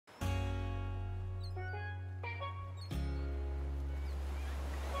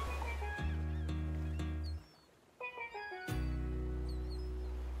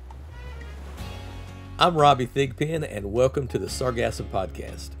I'm Robbie Thigpen, and welcome to the Sargassum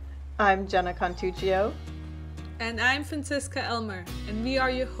Podcast. I'm Jenna Contuccio. And I'm Francisca Elmer, and we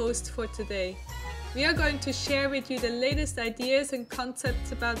are your hosts for today. We are going to share with you the latest ideas and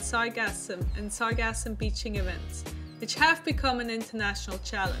concepts about sargassum and sargassum beaching events, which have become an international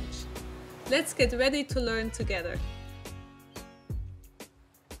challenge. Let's get ready to learn together.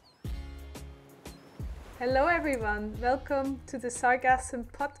 Hello everyone, welcome to the Sargassum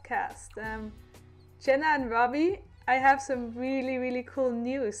Podcast. Jenna and Robbie, I have some really cool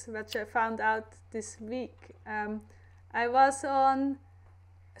news which I found out this week. I was on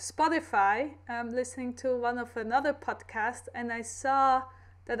Spotify listening to another podcast, and I saw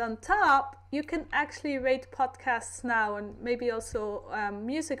that on top you can actually rate podcasts now, and maybe also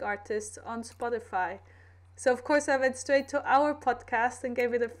music artists on Spotify. So of course I went straight to our podcast and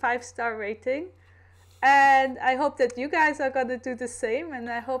gave it a 5-star rating. And I hope that you guys are going to do the same. And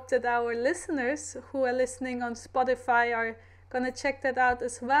I hope that our listeners who are listening on Spotify are going to check that out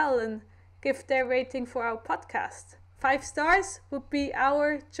as well and give their rating for our podcast. 5 stars would be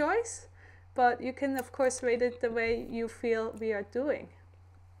our choice, but you can, of course, rate it the way you feel we are doing.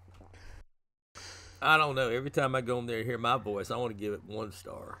 I don't know. Every time I go in there and hear my voice, I want to give it 1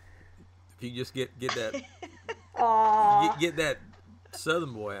 star. If you just get that, get that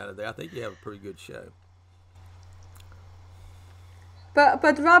Southern boy out of there, I think you have a pretty good show.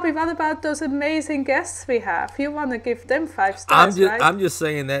 But Robbie, what about those amazing guests we have? You want to give them 5 stars, right? I'm just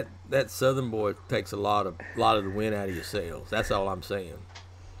saying that Southern boy takes a lot of the wind out of your sails. That's all I'm saying.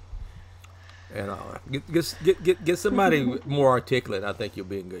 And get somebody more articulate. I think you'll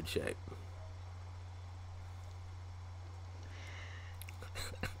be in good shape.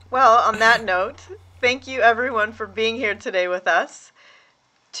 Well, on that note, thank you everyone for being here today with us.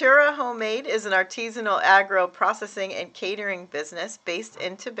 Tura Homemade is an artisanal agro-processing and catering business based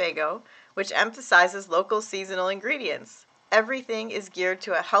in Tobago, which emphasizes local seasonal ingredients. Everything is geared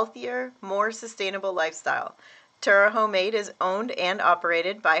to a healthier, more sustainable lifestyle. Tura Homemade is owned and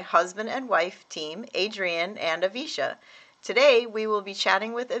operated by husband and wife team Adrian and Avisha. Today, we will be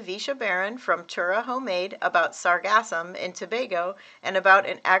chatting with Avisha Baran from Tura Homemade about sargassum in Tobago and about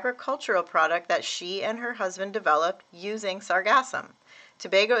an agricultural product that she and her husband developed using sargassum.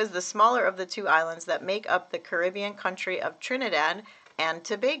 Tobago is the smaller of the 2 islands that make up the Caribbean country of Trinidad and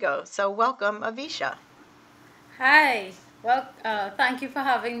Tobago. So welcome, Avisha. Hi. Well, thank you for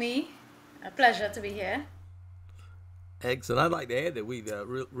having me. A pleasure to be here. Excellent. I'd like to add that we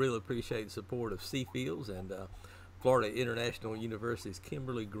really appreciate the support of Seafields and Florida International University's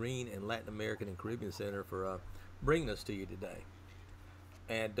Kimberly Green and Latin American and Caribbean Center for bringing us to you today.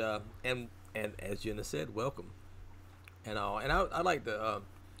 And as Jenna said, welcome. And I'd like to,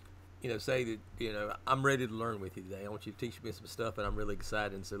 say that, I'm ready to learn with you today. I want you to teach me some stuff, and I'm really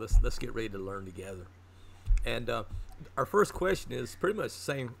excited. And so let's get ready to learn together. And our first question is pretty much the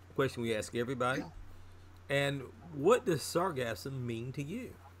same question we ask everybody. And what does sargassum mean to you?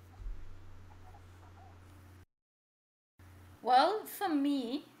 Well, for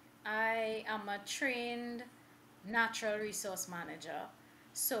me, I am a trained natural resource manager.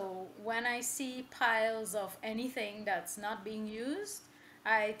 So when I see piles of anything that's not being used,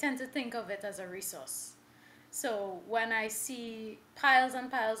 I tend to think of it as a resource. So when I see piles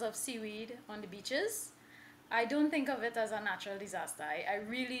and piles of seaweed on the beaches, I don't think of it as a natural disaster. I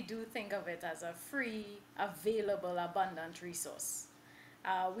really do think of it as a free, available, abundant resource.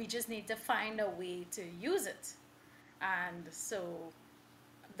 We just need to find a way to use it. And so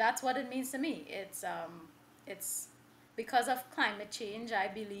that's what it means to me. It's because of climate change, I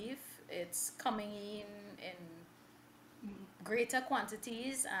believe it's coming in greater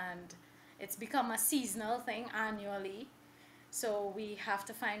quantities, and it's become a seasonal thing annually. So we have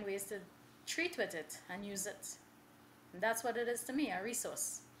to find ways to treat with it and use it. And that's what it is to me, a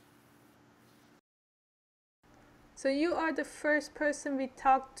resource. So you are the first person we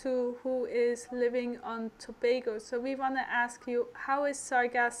talked to who is living on Tobago. So we want to ask you, how is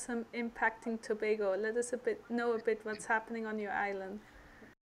sargassum impacting Tobago? Let us know a bit what's happening on your island.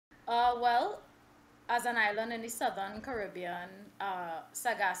 Well, as an island in the Southern Caribbean,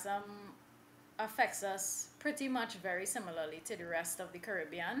 sargassum affects us pretty much very similarly to the rest of the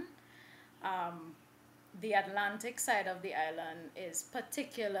Caribbean. The Atlantic side of the island is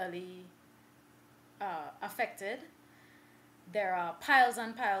particularly affected. There are piles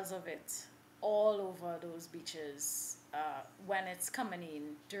and piles of it all over those beaches when it's coming in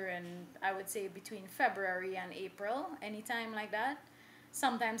during, I would say, between February and April, anytime like that.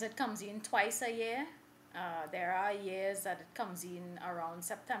 Sometimes it comes in twice a year. There are years that it comes in around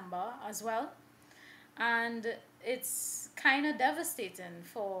September as well. And it's kind of devastating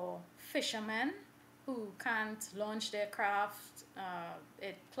for fishermen who can't launch their craft.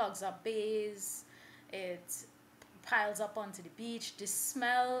 It clogs up bays, it piles up onto the beach. The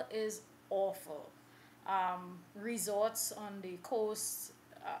smell is awful. Resorts on the coast,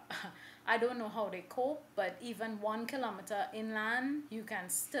 I don't know how they cope, but even 1 kilometer inland, you can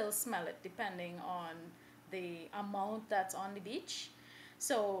still smell it depending on the amount that's on the beach.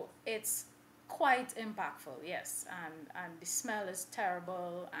 So it's quite impactful, yes, and the smell is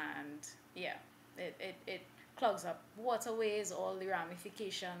terrible, and yeah, it clogs up waterways, all the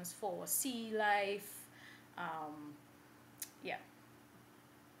ramifications for sea life. Um, yeah.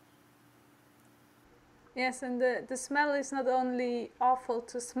 Yes, and the smell is not only awful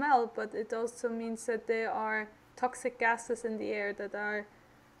to smell, but it also means that there are toxic gases in the air that are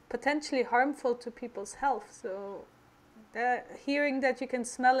potentially harmful to people's health. So hearing that you can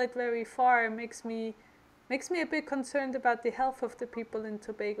smell it very far makes me a bit concerned about the health of the people in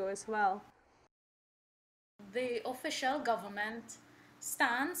Tobago as well. The official government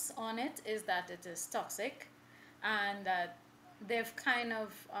stance on it is that it is toxic, and that they've kind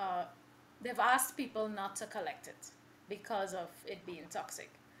of they've asked people not to collect it because of it being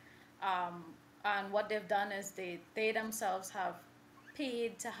toxic. Um, and what they've done is they themselves have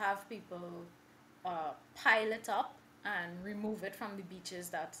paid to have people pile it up and remove it from the beaches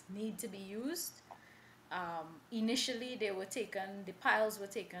that need to be used. Initially, the piles were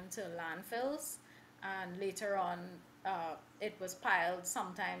taken to landfills, and later on, it was piled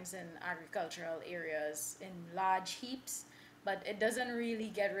sometimes in agricultural areas in large heaps, but it doesn't really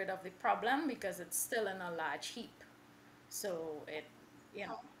get rid of the problem because it's still in a large heap. So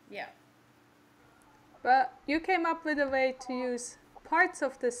yeah. But you came up with a way to use parts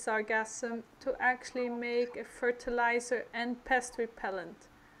of this sargassum to actually make a fertilizer and pest repellent.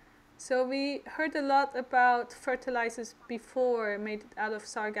 So we heard a lot about fertilizers before made out of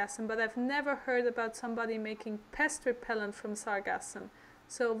sargassum, but I've never heard about somebody making pest repellent from sargassum.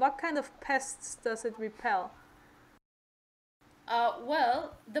 So what kind of pests does it repel?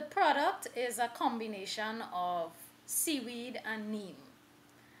 Well, the product is a combination of seaweed and neem.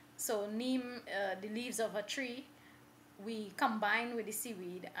 So neem, the leaves of a tree, we combine with the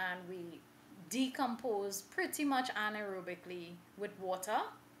seaweed and we decompose pretty much anaerobically with water,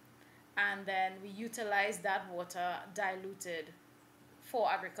 and then we utilize that water diluted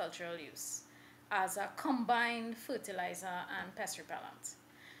for agricultural use as a combined fertilizer and pest repellent.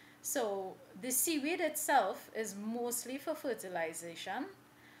 So the seaweed itself is mostly for fertilization,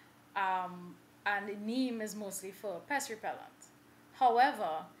 and the neem is mostly for pest repellent.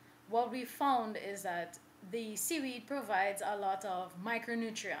 However, what we found is that the seaweed provides a lot of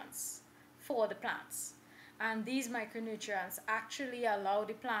micronutrients for the plants. And these micronutrients actually allow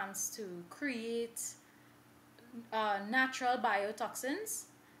the plants to create natural biotoxins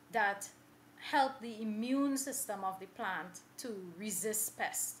that help the immune system of the plant to resist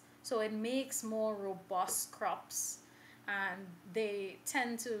pests. So it makes more robust crops, and they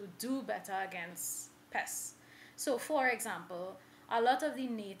tend to do better against pests. So for example, a lot of the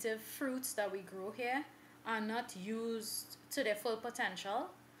native fruits that we grow here are not used to their full potential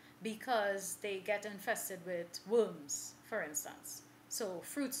because they get infested with worms, for instance. So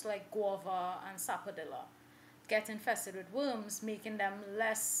fruits like guava and sapodilla get infested with worms, making them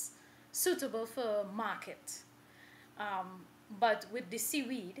less suitable for market. But with the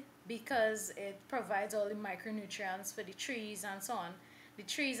seaweed, because it provides all the micronutrients for the trees and so on, the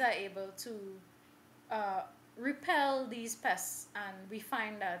trees are able to repel these pests, and we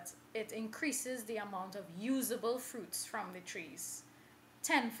find that it increases the amount of usable fruits from the trees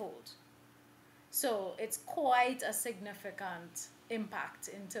tenfold. So it's quite a significant impact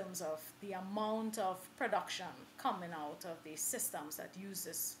in terms of the amount of production coming out of the systems that use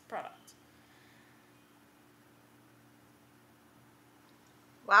this product.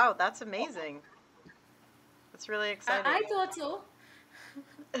 Wow, that's amazing. That's really exciting. I thought so.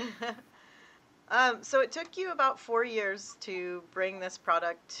 So it took you about 4 years to bring this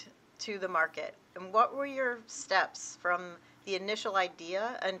product to the market. And what were your steps from the initial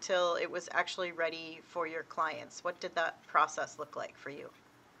idea until it was actually ready for your clients? What did that process look like for you?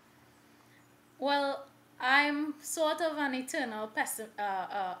 Well, I'm sort of an eternal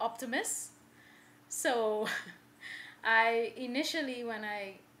optimist. So I initially, when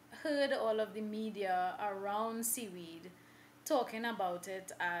I heard all of the media around seaweed talking about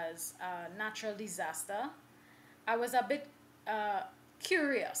it as a natural disaster, I was a bit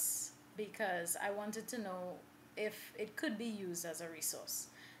curious because I wanted to know if it could be used as a resource.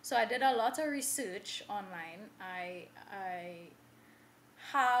 So I did a lot of research online. I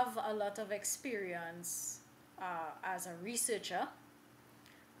have a lot of experience as a researcher,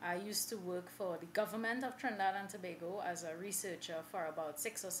 I used to work for the government of Trinidad and Tobago as a researcher for about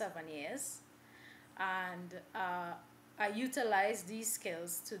 6 or 7 years. And I utilized these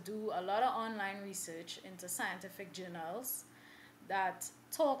skills to do a lot of online research into scientific journals that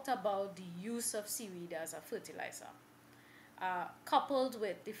talked about the use of seaweed as a fertilizer, coupled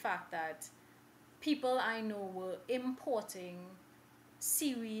with the fact that people I know were importing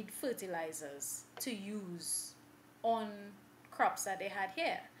seaweed fertilizers to use on crops that they had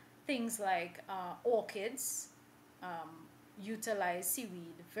here. Things like orchids utilize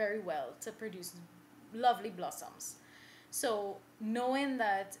seaweed very well to produce lovely blossoms. So, knowing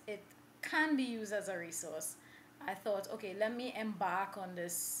that it can be used as a resource, I thought, okay, let me embark on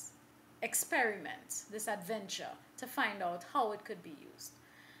this experiment, this adventure, to find out how it could be used.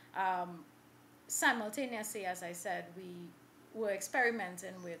 Simultaneously, as I said, we were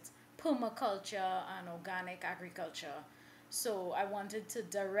experimenting with permaculture and organic agriculture. So I wanted to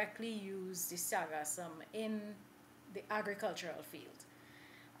directly use the sargassum in the agricultural field.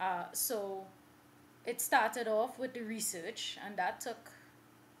 So it started off with the research, and that took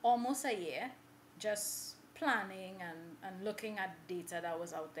almost a year, just planning and looking at data that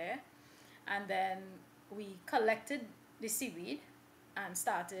was out there. And then we collected the seaweed and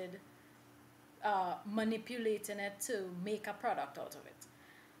started manipulating it to make a product out of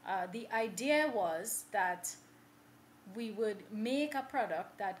it. The idea was that we would make a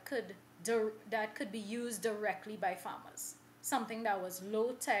product that could be used directly by farmers, something that was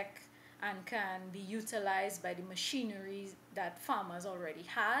low tech and can be utilized by the machinery that farmers already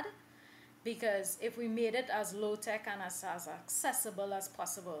had. Because if we made it as low tech and as accessible as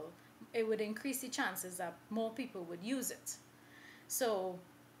possible, it would increase the chances that more people would use it. So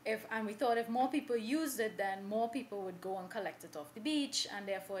we thought if more people used it, then more people would go and collect it off the beach, and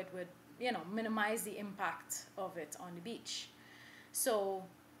therefore it would, minimize the impact of it on the beach. So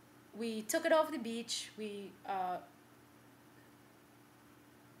we took it off the beach, we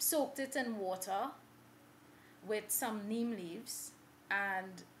soaked it in water with some neem leaves,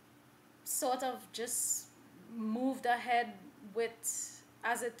 and sort of just moved ahead with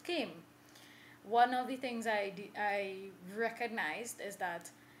as it came. One of the things I recognized is that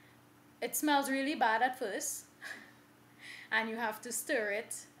it smells really bad at first, and you have to stir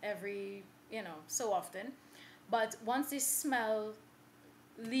it every, so often. But once the smell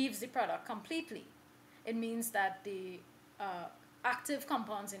leaves the product completely, it means that the active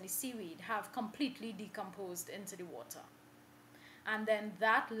compounds in the seaweed have completely decomposed into the water. And then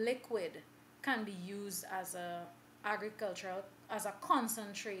that liquid can be used as a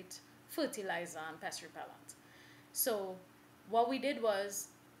concentrate fertilizer and pest repellent. So what we did was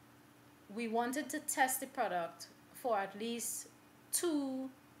we wanted to test the product for at least 2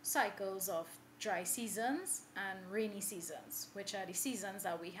 cycles of dry seasons and rainy seasons, which are the seasons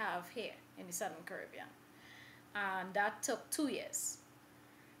that we have here in the Southern Caribbean. And that took 2 years.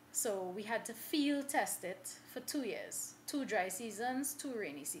 So we had to field test it for 2 years, 2 dry seasons, 2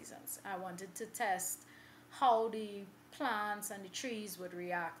 rainy seasons. I wanted to test how the plants and the trees would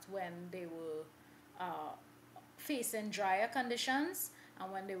react when they were facing drier conditions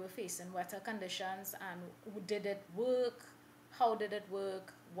and when they were facing wetter conditions, and did it work, how did it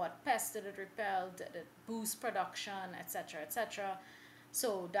work, what pests did it repel, did it boost production, etc., etc.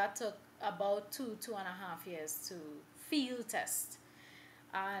 So that took about 2.5 years to field test.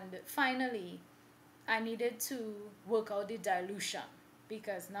 And finally, I needed to work out the dilution,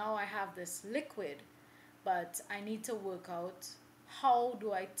 because now I have this liquid, but I need to work out how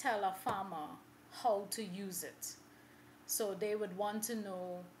do I tell a farmer how to use it. So they would want to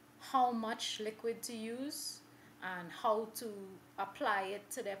know how much liquid to use and how to apply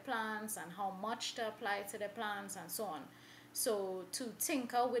it to their plants and how much to apply it to their plants and so on. So to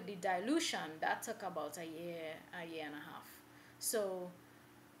tinker with the dilution, that took about a year and a half. So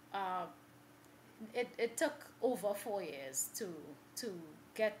it took over 4 years to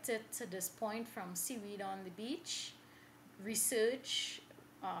get it to this point, from seaweed on the beach, research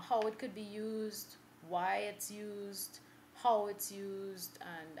how it could be used, why it's used, how it's used,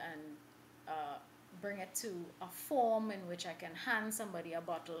 and bring it to a form in which I can hand somebody a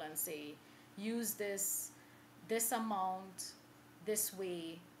bottle and say, use this amount, this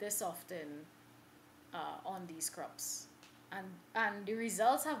way, this often on these crops. And the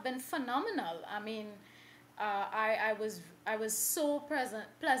results have been phenomenal. I mean, I was so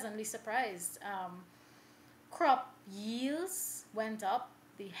pleasantly surprised. Crop yields went up,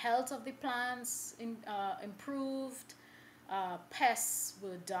 the health of the plants improved, pests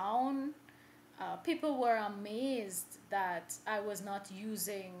were down. People were amazed that I was not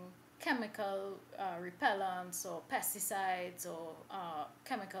using chemical repellents or pesticides or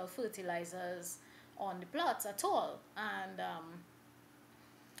chemical fertilizers on the plots at all. And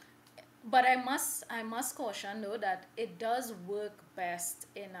but I must caution though that it does work best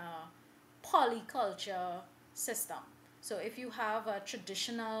in a polyculture system. So if you have a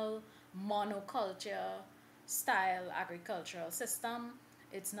traditional monoculture style agricultural system,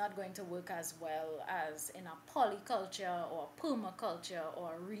 it's not going to work as well as in a polyculture or permaculture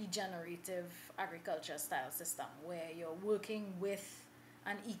or regenerative agriculture style system where you're working with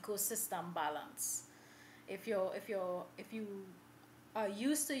an ecosystem balance. If you are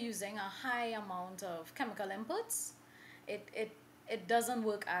used to using a high amount of chemical inputs, it doesn't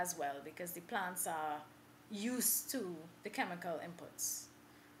work as well because the plants are used to the chemical inputs.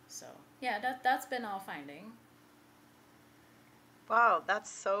 So yeah, that's been our finding. Wow, that's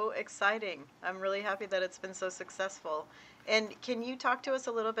so exciting. I'm really happy that it's been so successful. And can you talk to us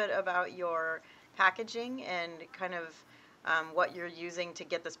a little bit about your packaging and kind of what you're using to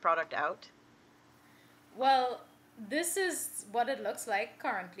get this product out? Well, this is what it looks like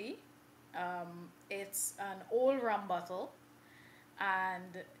currently. It's an old rum bottle,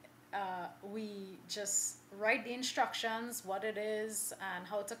 and we just write the instructions, what it is, and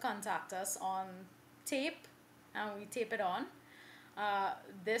how to contact us on tape, and we tape it on.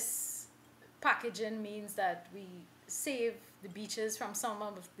 This packaging means that we save the beaches from some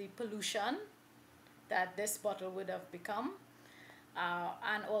of the pollution that this bottle would have become.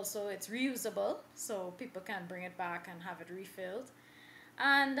 And also it's reusable, so people can bring it back and have it refilled.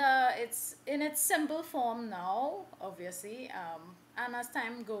 And it's in its simple form now, obviously. And as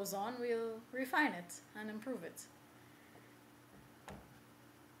time goes on, we'll refine it and improve it.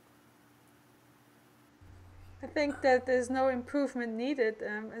 I think that there's no improvement needed.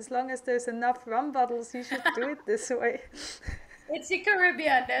 As long as there's enough rum bottles, you should do it this way. It's the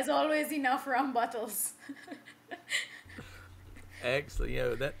Caribbean. There's always enough rum bottles. Actually,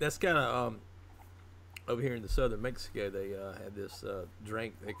 that's kind of over here in the southern Mexico. They have this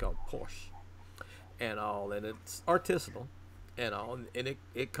drink they call Porsche and all, and it's artisanal and all, and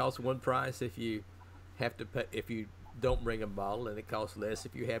it costs one price if you have to pay, if you don't bring a bottle, and it costs less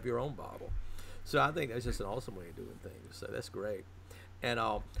if you have your own bottle. So I think that's just an awesome way of doing things. So that's great. And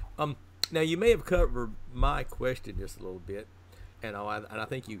now you may have covered my question just a little bit, and I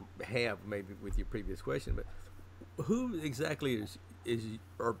think you have maybe with your previous question, but who exactly is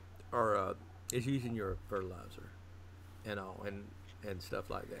using your fertilizer and all and stuff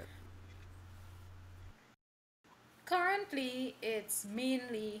like that? Currently, it's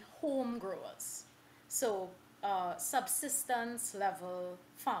mainly home growers. So, subsistence level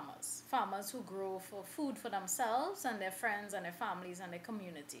farmers who grow for food for themselves and their friends and their families and their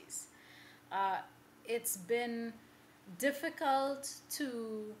communities. It's been difficult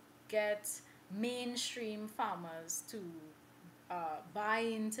to get mainstream farmers to buy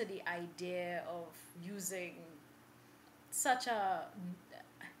into the idea of using such a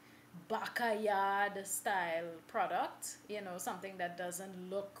backyard style product, something that doesn't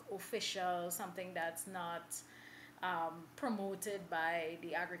look official, something that's not promoted by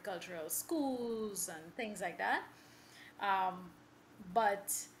the agricultural schools and things like that.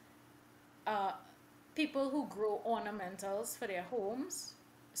 But people who grow ornamentals for their homes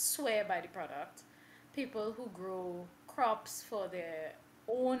swear by the product. People who grow crops for their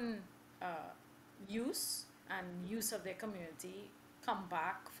own use and use of their community come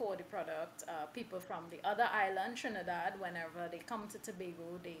back for the product. People from the other island, Trinidad, whenever they come to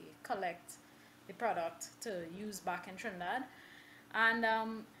Tobago, they collect the product to use back in Trinidad. And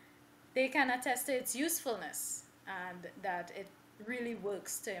they can attest to its usefulness and that it really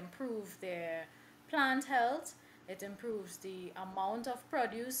works to improve their plant health. It improves the amount of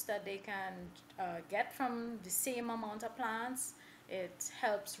produce that they can get from the same amount of plants. It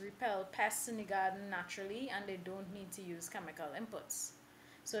helps repel pests in the garden naturally, and they don't need to use chemical inputs.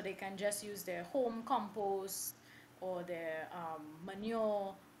 So they can just use their home compost or their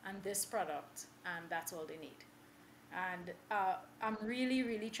manure and this product, and that's all they need. And I'm really,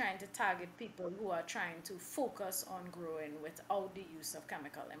 really trying to target people who are trying to focus on growing without the use of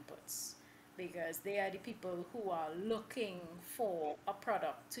chemical inputs, because they are the people who are looking for a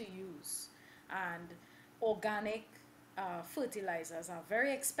product to use. And organic fertilizers are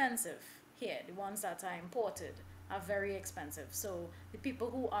very expensive here. The ones that are imported are very expensive. So the people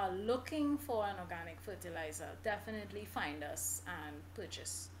who are looking for an organic fertilizer definitely find us and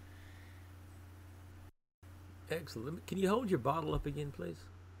purchase. Excellent. Can you hold your bottle up again, please?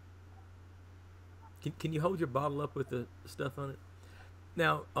 Can you hold your bottle up with the stuff on it?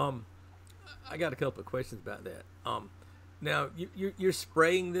 Now, I got a couple of questions about that. Now you're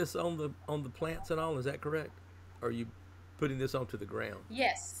spraying this on the plants and all. Is that correct? Or are you putting this onto the ground?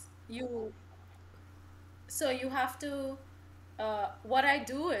 Yes, so you have to, what I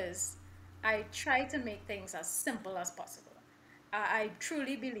do is I try to make things as simple as possible. I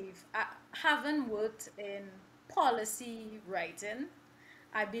truly believe, having worked in policy writing,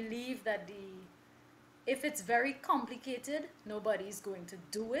 I believe that if it's very complicated, nobody's going to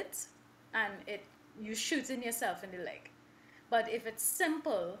do it, and you shooting yourself in the leg. But if it's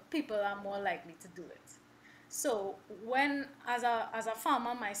simple, people are more likely to do it. So when, as a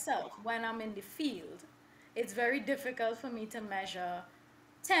farmer myself, when I'm in the field, it's very difficult for me to measure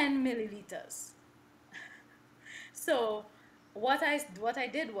 10 milliliters. So what I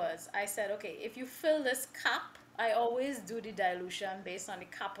did was I said, okay, if you fill this cup, I always do the dilution based on the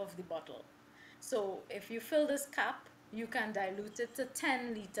cap of the bottle. So if you fill this cup, you can dilute it to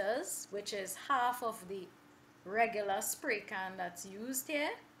 10 liters, which is half of the regular spray can that's used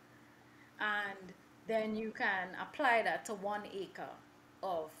here. And then you can apply that to 1 acre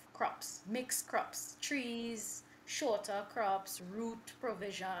of crops, mixed crops, trees, shorter crops, root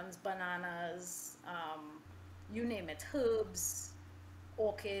provisions, bananas, you name it, herbs,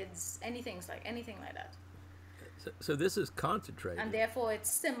 orchids, anything like that. So this is And concentrated. therefore it's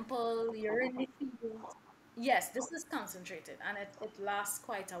simple. You're in the field. Yes, this is concentrated, and it lasts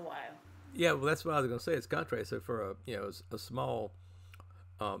quite a while. Yeah, well, that's what I was going to say. It's concentrated. So for a small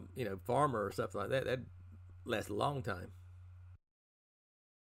farmer or something like that, that lasts a long time.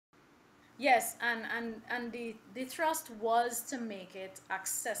 Yes, and the thrust was to make it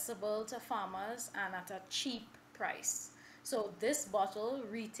accessible to farmers and at a cheap price. So this bottle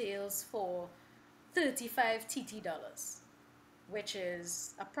retails for 35 TT dollars, which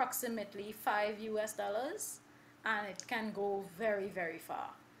is approximately 5 US dollars, and it can go very, very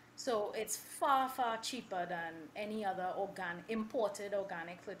far. So it's far, far cheaper than any other imported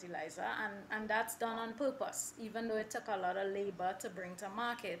organic fertilizer, and that's done on purpose. Even though it took a lot of labor to bring to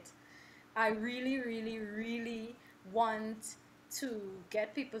market, I really, really, really want to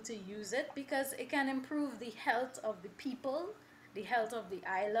get people to use it because it can improve the health of the people, the health of the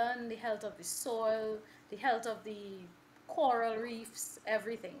island, the health of the soil, the health of the coral reefs,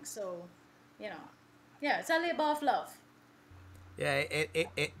 everything. So, you know, yeah, it's a labor of love. Yeah,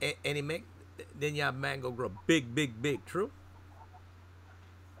 and it make then your mango grow big, big, big. True.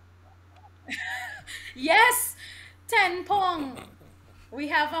 Yes, ten pong. We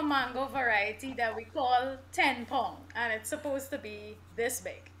have a mango variety that we call ten pong, and it's supposed to be this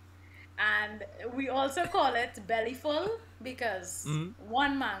big. And we also call it belly full because Hmm.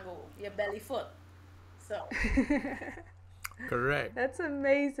 one mango, your belly full. So, Correct. That's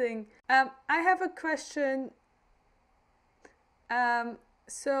amazing. I have a question. Um,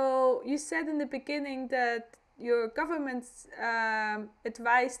 so you said in the beginning that your government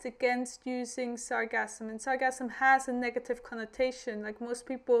advised against using sargassum, and sargassum has a negative connotation. Like most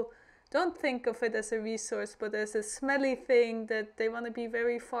people don't think of it as a resource, but as a smelly thing that they want to be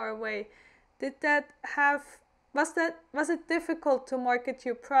very far away. Did that have was it difficult to market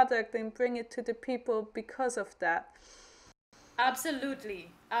your product and bring it to the people because of that?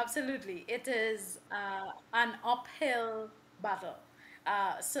 absolutely, absolutely. It is an uphill battle.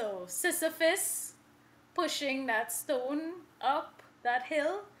 So, Sisyphus pushing that stone up that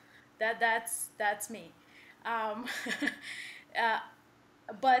hill, that's me. Um, uh,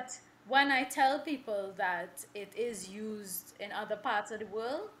 but when I tell people that it is used in other parts of the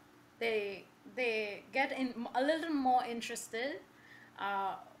world, they they get a little more interested,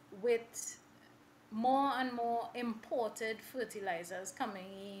 uh, with more and more imported fertilizers coming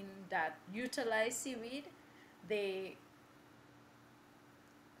in that utilize seaweed. They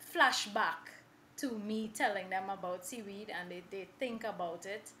flashback to me telling them about seaweed, and they think about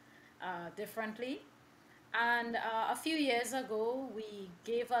it differently. And a few years ago, we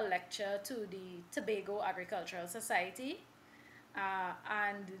gave a lecture to the Tobago Agricultural Society,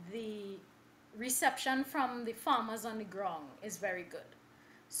 and the reception from the farmers on the ground is very good.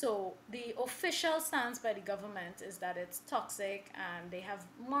 So the official stance by the government is that it's toxic, and they have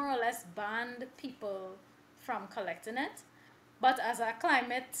more or less banned people from collecting it. But as a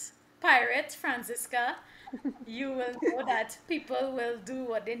climate pirate, Francisca, you will know that people will do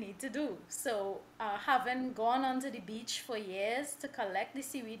what they need to do. So, having gone onto the beach for years to collect the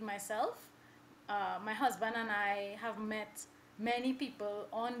seaweed myself, my husband and I have met many people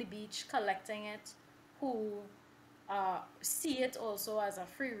on the beach collecting it who see it also as a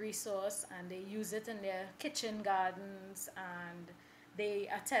free resource, and they use it in their kitchen gardens, and they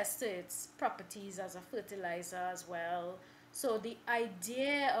attest to its properties as a fertilizer as well. So the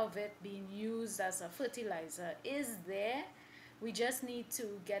idea of it being used as a fertilizer is there. We just need to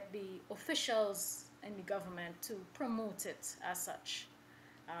get the officials in the government to promote it as such.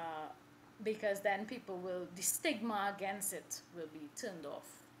 Uh, because then the stigma against it will be turned off.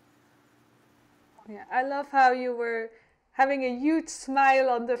 Yeah, I love how you were having a huge smile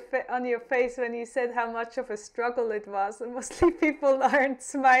on on your face when you said how much of a struggle it was. And mostly people aren't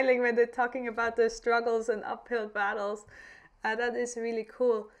smiling when they're talking about their struggles and uphill battles. That is really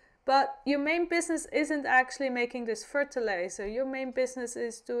cool. But your main business isn't actually making this fertilizer. Your main business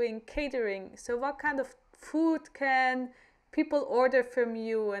is doing catering. So what kind of food can people order from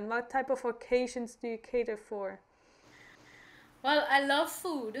you, and what type of occasions do you cater for? Well, I love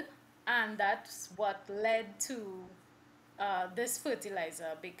food, and that's what led to this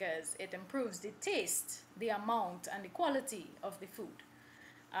fertilizer because it improves the taste, the amount, and the quality of the food.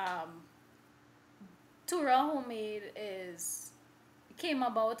 Um, Tura Homemade is came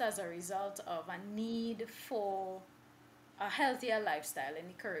about as a result of a need for a healthier lifestyle in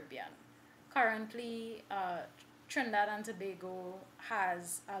the Caribbean. Currently, Trinidad and Tobago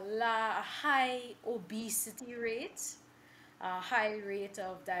has a high obesity rate, a high rate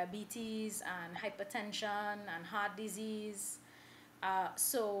of diabetes and hypertension and heart disease.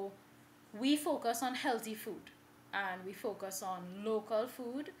 So we focus on healthy food and we focus on local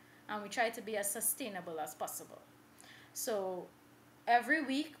food and we try to be as sustainable as possible. So every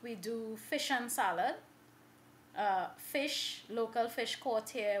week we do fish and salad. Fish, local fish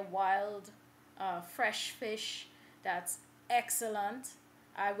caught here, wild, fresh fish that's excellent.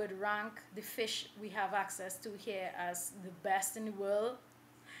 I would rank the fish we have access to here as the best in the world.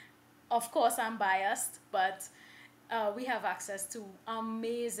 Of course, I'm biased, but we have access to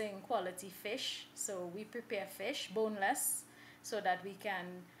amazing quality fish. So we prepare fish boneless so that we can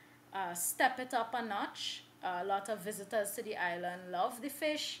step it up a notch. A lot of visitors to the island love the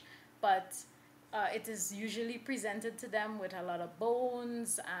fish, but it is usually presented to them with a lot of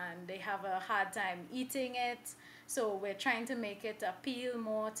bones and they have a hard time eating it. So we're trying to make it appeal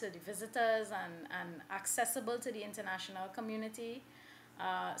more to the visitors and accessible to the international community.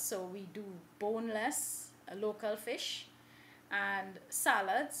 So we do boneless local fish and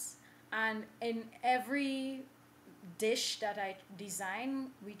salads. And in every dish that I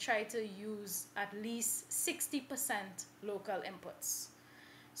design, we try to use at least 60% local inputs.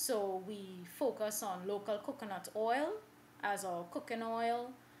 So we focus on local coconut oil as our cooking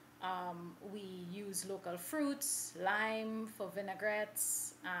oil. We use local fruits, lime for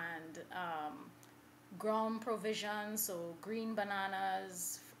vinaigrettes, and ground provisions, so green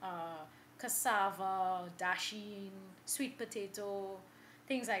bananas, cassava, dasheen, sweet potato,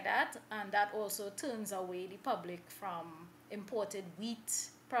 things like that. And that also turns away the public from imported wheat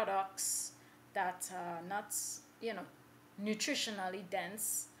products that are not, nutritionally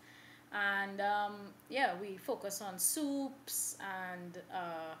dense. And yeah, we focus on soups and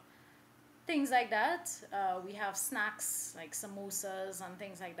things like that. We have snacks like samosas and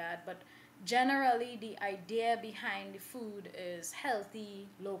things like that. But generally, the idea behind the food is healthy,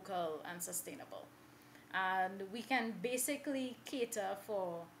 local, and sustainable. And we can basically cater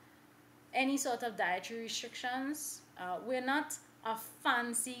for any sort of dietary restrictions. We're not a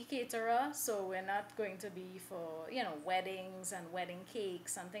fancy caterer, so we're not going to be for weddings and wedding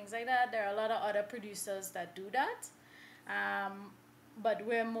cakes and things like that. There are a lot of other producers that do that, but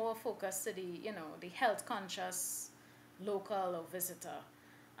we're more focused to the health conscious local or visitor.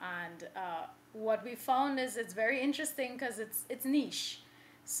 And what we found is it's very interesting because it's niche.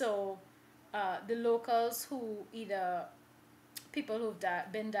 So the locals who either people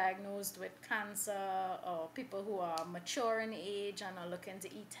who've been diagnosed with cancer or people who are mature in age and are looking to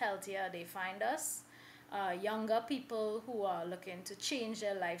eat healthier, they find us. Younger people who are looking to change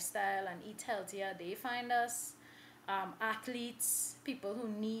their lifestyle and eat healthier, they find us. Athletes, people who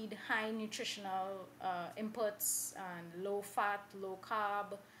need high nutritional inputs and low fat, low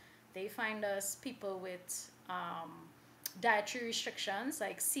carb, they find us. People with dietary restrictions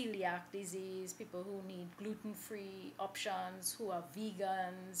like celiac disease, people who need gluten-free options, who are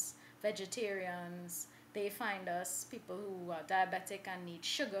vegans, vegetarians, they find us. People who are diabetic and need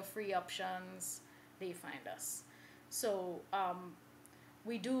sugar-free options, they find us. So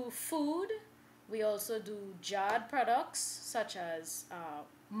we do food. We also do jarred products such as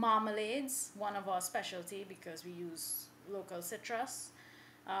marmalades, one of our specialty because we use local citrus,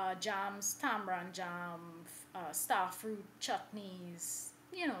 jams, tamarind jam, star fruit chutneys,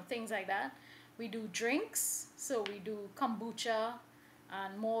 things like that. We do drinks, so we do kombucha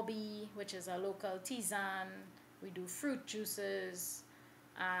and morbi, which is a local tisane. We do fruit juices,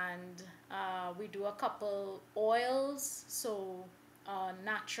 and we do a couple oils, so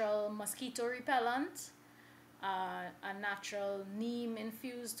natural mosquito repellent, a natural neem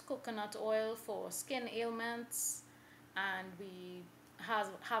infused coconut oil for skin ailments, and we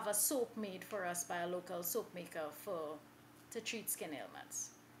have a soap made for us by a local soap maker for to treat skin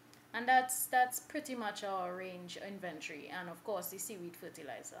ailments. And that's pretty much our range inventory, and of course the seaweed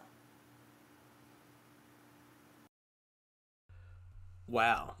fertilizer.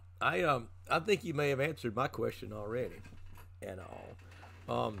 Wow. I think you may have answered my question already, and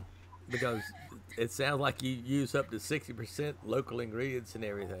all, because it sounds like you use up to 60% local ingredients and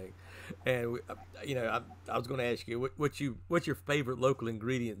everything. And I was going to ask you what your favorite local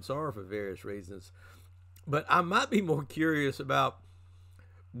ingredients are for various reasons, but I might be more curious about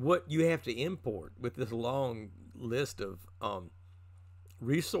what you have to import with this long list of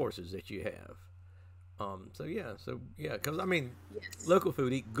resources that you have. Because I mean, Yes. local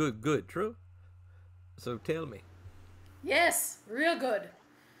food eat good, true. So tell me. Yes, real good.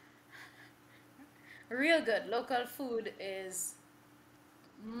 Real good. Local food is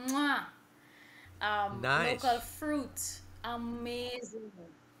mwah. Local Nice. fruit, amazing,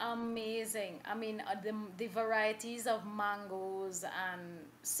 amazing. I mean, the varieties of mangoes and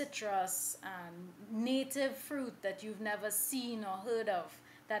citrus and native fruit that you've never seen or heard of,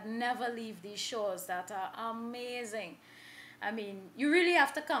 that never leave these shores, that are amazing. I mean, you really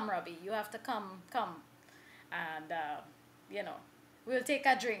have to come, Robbie. You have to come, and you know, we'll take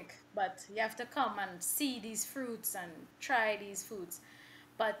a drink, but you have to come and see these fruits and try these foods.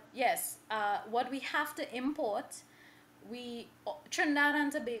 But yes, what we have to import, we Trinidad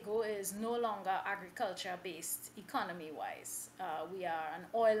and Tobago is no longer agriculture based economy wise. We are an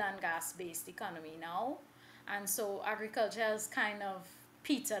oil and gas based economy now, and so agriculture has kind of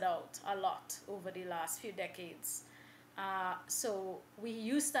petered out a lot over the last few decades. So we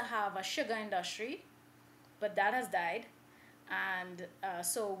used to have a sugar industry, but that has died, and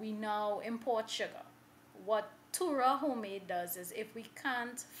so we now import sugar. What Tura Homemade does is, if we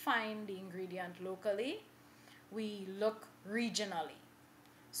can't find the ingredient locally, we look regionally.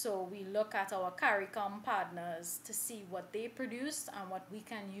 So we look at our CARICOM partners to see what they produce and what we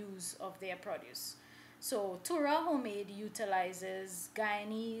can use of their produce. So Tura Homemade utilizes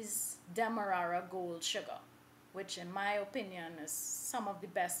Guyanese Demerara Gold sugar, which in my opinion is some of the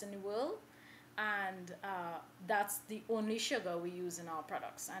best in the world. And that's the only sugar we use in our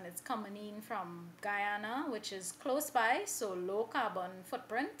products. And it's coming in from Guyana, which is close by, so low carbon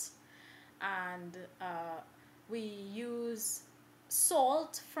footprint. And we use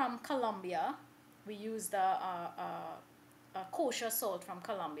salt from Colombia. We use a kosher salt from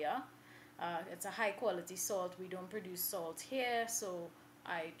Colombia. It's a high quality salt. We don't produce salt here, so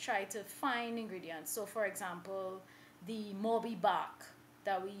I try to find ingredients. So, for example, the Morbi bark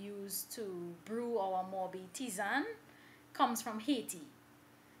that we use to brew our Morbi tisane comes from Haiti.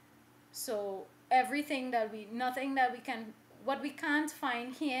 So nothing that we can, what we can't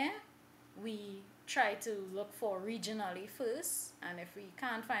find here, we try to look for regionally first, and if we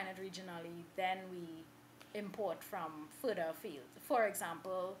can't find it regionally, then we import from further afield. For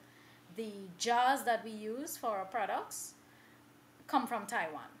example, the jars that we use for our products come from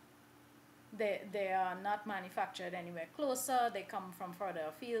Taiwan. They are not manufactured anywhere closer, they come from further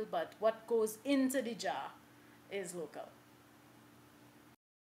afield, but what goes into the jar is local.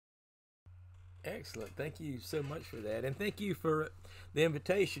 Excellent. Thank you so much for that. And thank you for the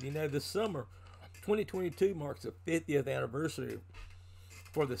invitation. This summer, 2022 marks the 50th anniversary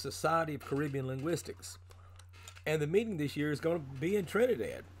for the Society of Caribbean Linguistics. And the meeting this year is going to be in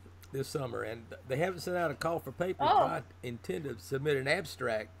Trinidad this summer. And they haven't sent out a call for papers, but Oh, I intend to submit an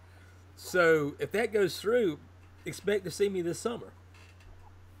abstract. So if that goes through, expect to see me this summer.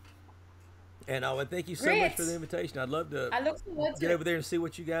 And I would thank you so much great. for the invitation. I'd love to I look forward to get over it. there and see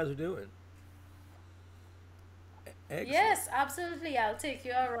what you guys are doing. Excellent. Yes, absolutely. I'll take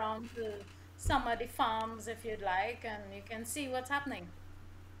you around to some of the farms if you'd like, and you can see what's happening.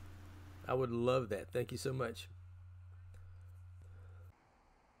 I would love that. Thank you so much.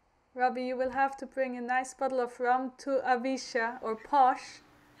 Robbie, you will have to bring a nice bottle of rum to Avisha or Posh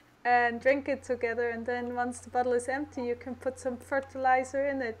and drink it together. And then once the bottle is empty, you can put some fertilizer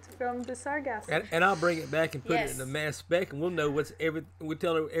in it from the sargassum. And I'll bring it back and put it in the Yes. mass spec, and we'll know we'll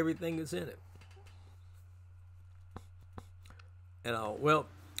tell her everything that's in it. And all. Well,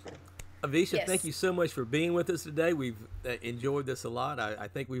 Avisha, thank you Yes. so much for being with us today. We've enjoyed this a lot. I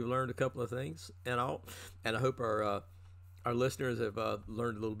think we've learned a couple of things and all, and I hope our listeners have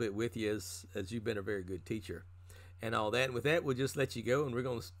learned a little bit with you as you've been a very good teacher and all that. And with that, we'll just let you go, and we're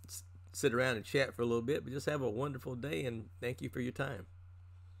going to sit around and chat for a little bit. But just have a wonderful day, and thank you for your time.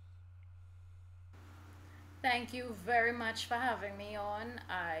 Thank you very much for having me on.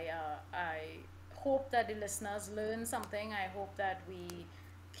 I hope that the listeners learn something. I hope that we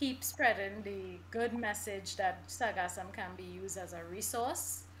keep spreading the good message that sargassum can be used as a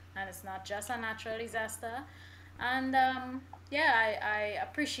resource and it's not just a natural disaster. And yeah, I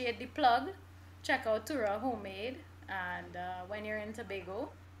appreciate the plug. Check out Tura Homemade and when you're in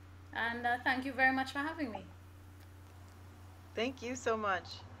Tobago. And thank you very much for having me. Thank you so much.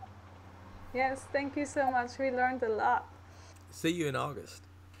 Yes, thank you so much. We learned a lot. See you in August.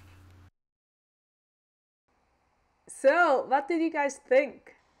 So, what did you guys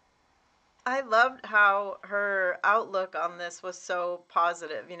think? I loved how her outlook on this was so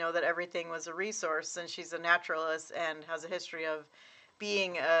positive, that everything was a resource, and she's a naturalist and has a history of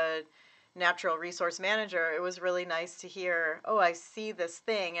being a natural resource manager. It was really nice to hear, oh, I see this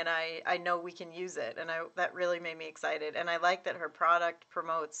thing and I know we can use it. And that really made me excited. And I like that her product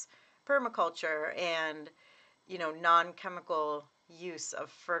promotes permaculture and, non-chemical use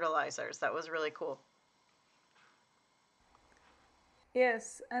of fertilizers. That was really cool.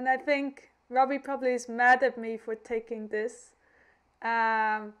 Yes, and I think Robbie probably is mad at me for taking this.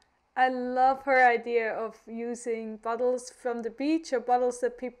 I love her idea of using bottles from the beach or bottles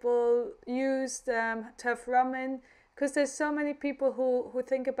that people used to have rum in. Because there's so many people who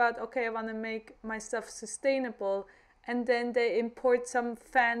think about, okay, I want to make my stuff sustainable. And then they import some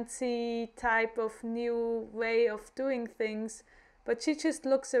fancy type of new way of doing things. But she just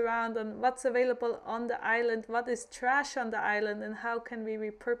looks around on what's available on the island, what is trash on the island, and how can we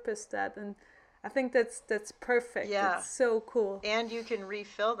repurpose that. And I think that's perfect. Yeah. It's so cool. And you can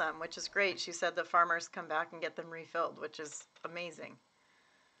refill them, which is great. She said the farmers come back and get them refilled, which is amazing.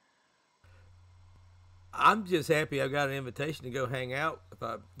 I'm just happy I got an invitation to go hang out if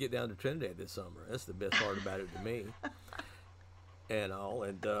I get down to Trinidad this summer. That's the best part about it to me. And all,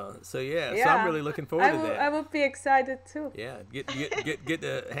 and so I'm really looking forward to that. I would be excited too. Yeah, get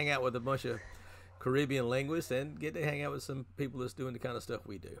to hang out with a bunch of Caribbean linguists and get to hang out with some people that's doing the kind of stuff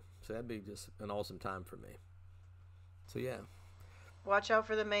we do. So that'd be just an awesome time for me. So yeah. Watch out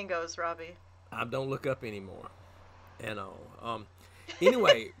for the mangoes, Robbie. I don't look up anymore. And all.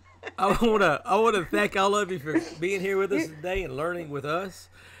 Anyway, I wanna thank all of you for being here with us today and learning with us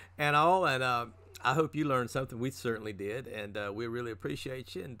and all. And I hope you learned something. We certainly did, and we really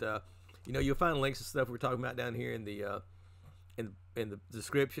appreciate you. And you'll find links and stuff we're talking about down here in the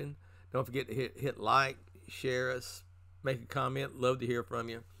description. Don't forget to hit like, share us, make a comment. Love to hear from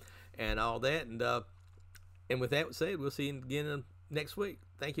you, and all that. And with that said, we'll see you again next week.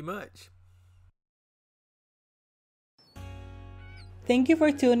 Thank you much. Thank you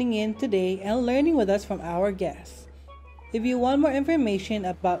for tuning in today and learning with us from our guests. If you want more information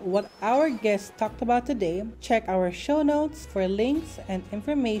about what our guests talked about today, check our show notes for links and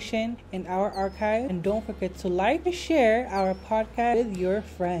information in our archive. And don't forget to like and share our podcast with your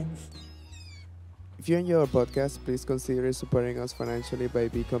friends. If you enjoy our podcast, please consider supporting us financially by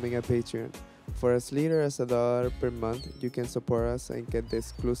becoming a Patreon. For as little as $1 per month, you can support us and get the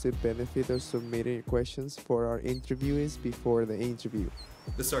exclusive benefit of submitting your questions for our interviewees before the interview.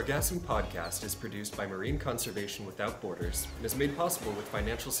 The Sargassum Podcast is produced by Marine Conservation Without Borders and is made possible with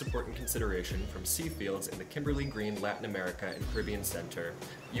financial support and consideration from Seafields and the Kimberly Green Latin America and Caribbean Center,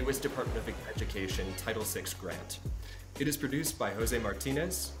 U.S. Department of Education Title VI grant. It is produced by Jose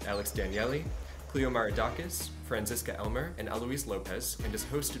Martinez, Alex Danieli, Cleo Maridakis, Francisca Elmer, and Alois Lopez, and is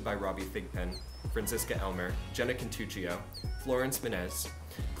hosted by Robbie Thigpen, Francisca Elmer, Jenna Cantuccio, Florence Menez,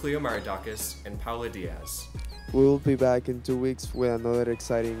 Cleo Maridakis, and Paula Diaz. We will be back in 2 weeks with another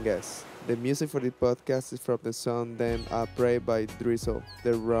exciting guest. The music for the podcast is from the song Them I Pray by Drizzle,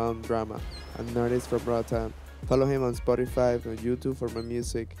 the Rum Drama, an artist from Rotterdam. Follow him on Spotify and YouTube for more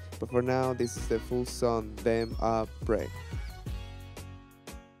music. But for now, this is the full song Them I Pray.